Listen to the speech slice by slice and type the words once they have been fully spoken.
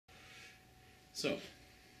So,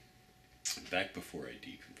 back before I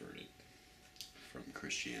deconverted from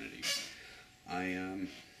Christianity, I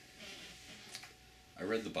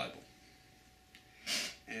read the Bible,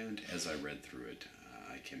 and as I read through it,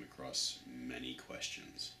 I came across many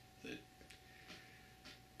questions that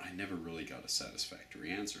I never really got a satisfactory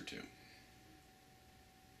answer to.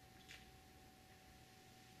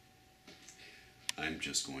 I'm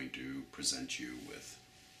just going to present you with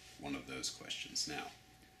one of those questions now.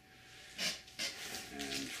 And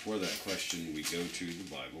for that question, we go to the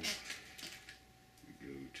Bible. We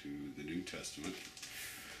go to the New Testament.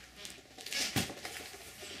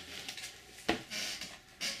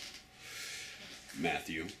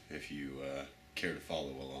 Matthew, if you care to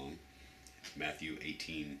follow along. Matthew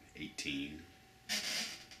 18:18.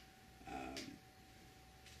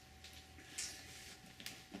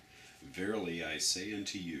 Verily I say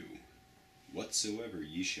unto you, whatsoever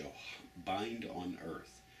ye shall bind on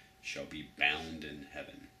earth shall be bound in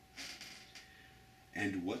heaven,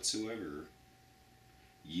 and whatsoever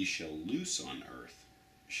ye shall loose on earth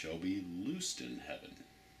shall be loosed in heaven.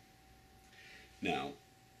 Now,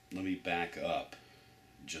 let me back up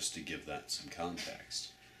just to give that some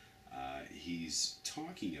context. He's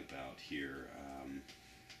talking about here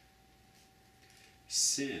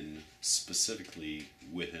sin specifically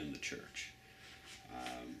within the church,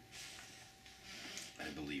 I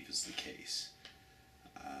believe is the case.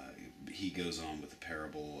 He goes on with the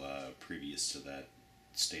parable previous to that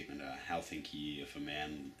statement, how think ye if a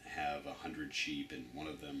man have 100 sheep, and one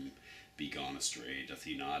of them be gone astray, doth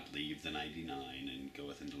he not leave the 99 and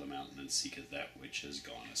goeth into the mountain and seeketh that which has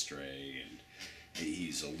gone astray? And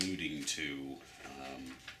he's alluding to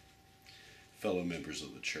fellow members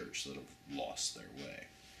of the church that have lost their way.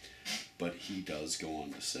 But he does go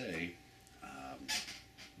on to say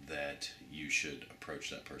that you should approach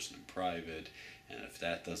that person in private, and if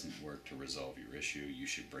that doesn't work to resolve your issue, you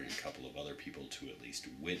should bring a couple of other people to at least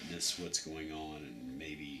witness what's going on and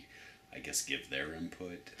maybe, I guess, give their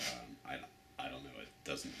input. I don't know, it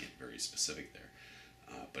doesn't get very specific there.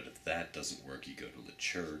 But if that doesn't work, you go to the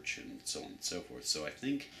church and so on and so forth. So I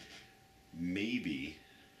think maybe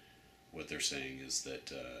what they're saying is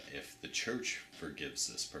that if the church forgives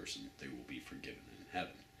this person, they will be forgiven in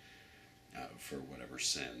heaven for whatever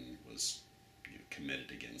sin was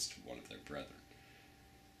committed against one of their brethren.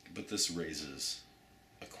 But this raises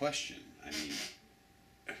a question. I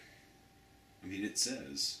mean, it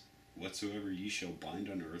says, whatsoever ye shall bind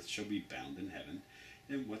on earth shall be bound in heaven,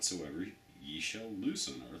 and whatsoever ye shall loose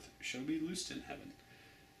on earth shall be loosed in heaven.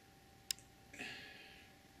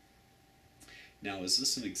 Now, is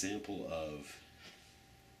this an example of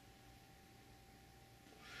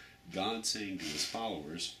God saying to his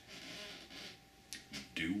followers,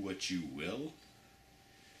 do what you will,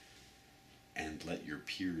 and let your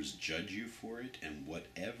peers judge you for it, and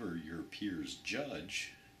whatever your peers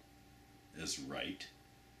judge as right,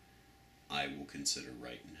 I will consider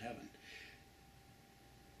right in heaven?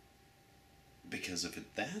 Because if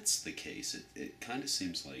that's the case, it kind of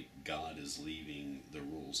seems like God is leaving the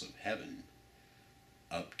rules of heaven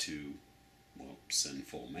up to, well,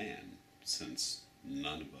 sinful man, since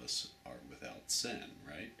none of us are without sin,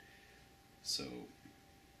 right? So,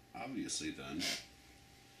 obviously then,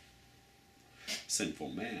 sinful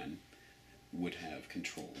man would have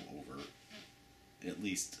control over at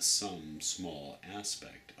least some small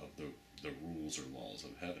aspect of the rules or laws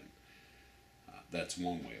of heaven. That's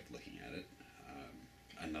one way of looking at it.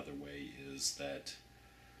 Another way is that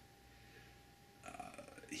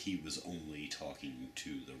he was only talking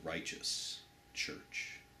to the righteous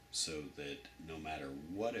church, so that no matter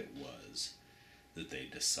what it was that they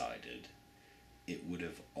decided, it would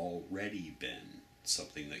have already been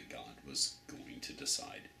something that God was going to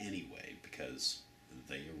decide anyway, because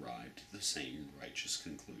they arrived at the same righteous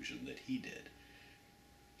conclusion that he did.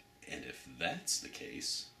 And if that's the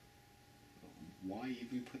case, why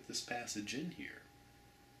even put this passage in here?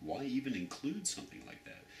 Why even include something like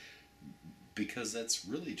that? Because that's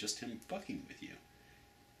really just him fucking with you.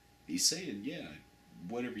 He's saying, yeah,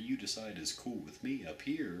 whatever you decide is cool with me up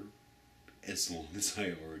here, as long as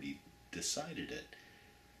I already decided it.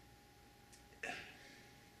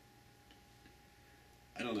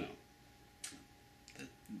 I don't know.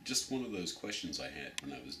 Just one of those questions I had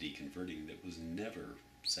when I was deconverting that was never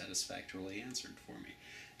satisfactorily answered for me.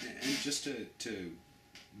 And just to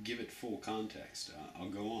give it full context, I'll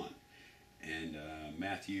go on. And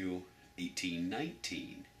Matthew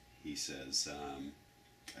 18:19, he says,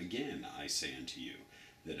 again I say unto you,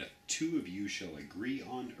 that if two of you shall agree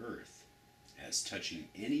on earth as touching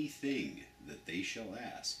anything that they shall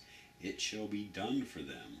ask, it shall be done for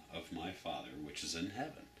them of my Father which is in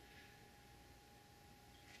heaven.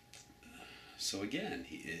 So again,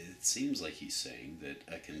 it seems like he's saying that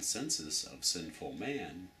a consensus of sinful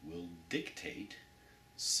man will dictate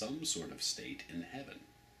some sort of state in heaven.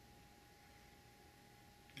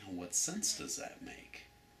 Now, what sense does that make?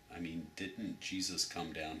 I mean, didn't Jesus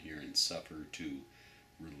come down here and suffer to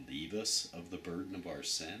relieve us of the burden of our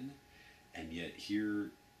sin? And yet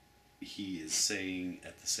here he is saying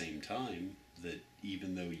at the same time that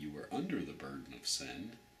even though you are under the burden of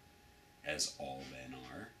sin, as all men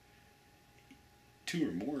are, two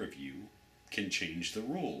or more of you can change the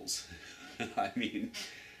rules. I mean,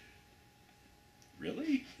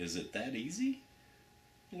 really? Is it that easy?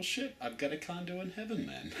 Well, shit, I've got a condo in heaven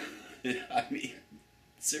then. I mean,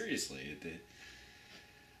 seriously,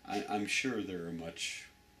 I'm sure there are much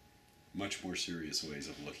more serious ways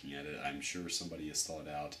of looking at it. I'm sure somebody has thought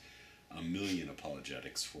out a million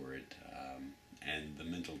apologetics for it, and the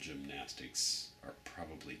mental gymnastics are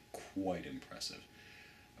probably quite impressive.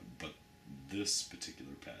 But this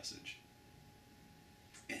particular passage,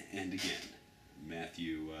 and again,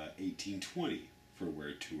 Matthew 18:20, for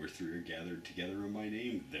where two or three are gathered together in my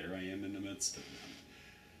name, there I am in the midst of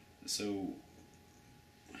them. So,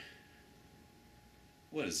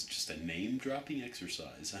 what is it, just a name-dropping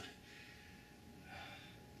exercise?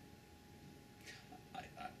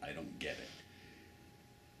 I don't get it.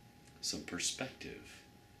 Some perspective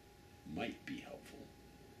might be helpful.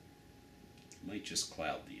 Might just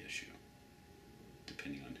cloud the issue,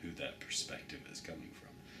 depending on who that perspective is coming from.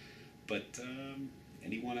 But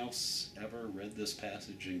anyone else ever read this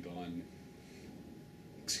passage and gone,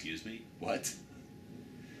 excuse me, what?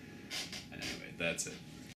 Anyway, that's it.